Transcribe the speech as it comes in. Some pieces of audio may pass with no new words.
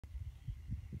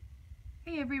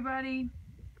Hey everybody!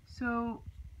 So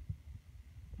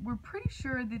we're pretty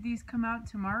sure that these come out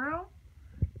tomorrow,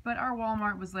 but our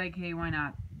Walmart was like, hey, why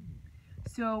not?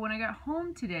 So when I got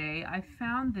home today, I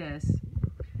found this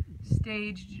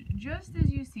staged just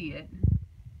as you see it,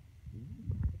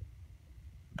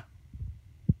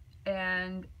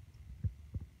 and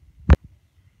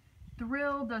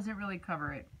Thrill doesn't really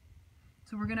cover it.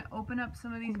 So we're gonna open up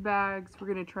some of these bags. We're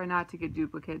gonna try not to get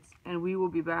duplicates, and we will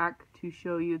be back to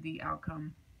show you the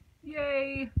outcome.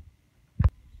 Yay!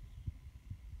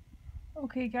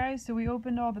 Okay guys, so we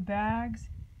opened all the bags.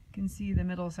 You can see the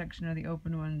middle section are the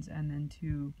open ones, and then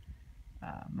to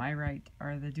my right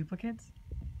are the duplicates.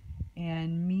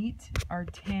 And meet our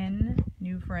 10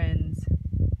 new friends.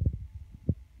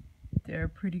 They're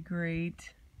pretty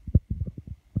great.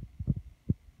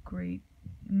 Great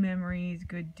memories,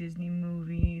 good Disney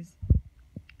movies.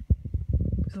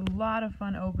 It was a lot of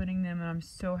fun opening them, and I'm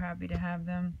so happy to have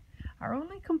them. Our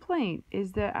only complaint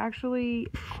is that actually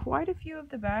quite a few of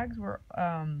the bags were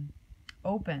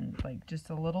opened, like just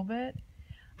a little bit.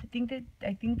 I think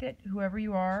that whoever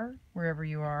you are, wherever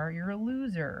you are, you're a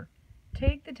loser.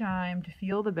 Take the time to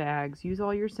feel the bags, use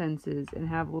all your senses, and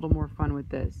have a little more fun with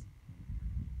this.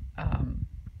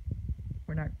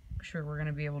 We're not sure we're going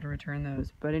to be able to return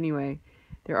those. But anyway,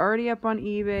 they're already up on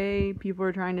eBay. People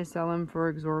are trying to sell them for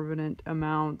exorbitant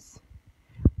amounts.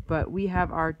 But we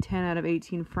have our 10 out of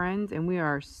 18 friends, and we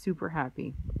are super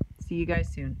happy. See you guys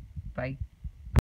soon. Bye.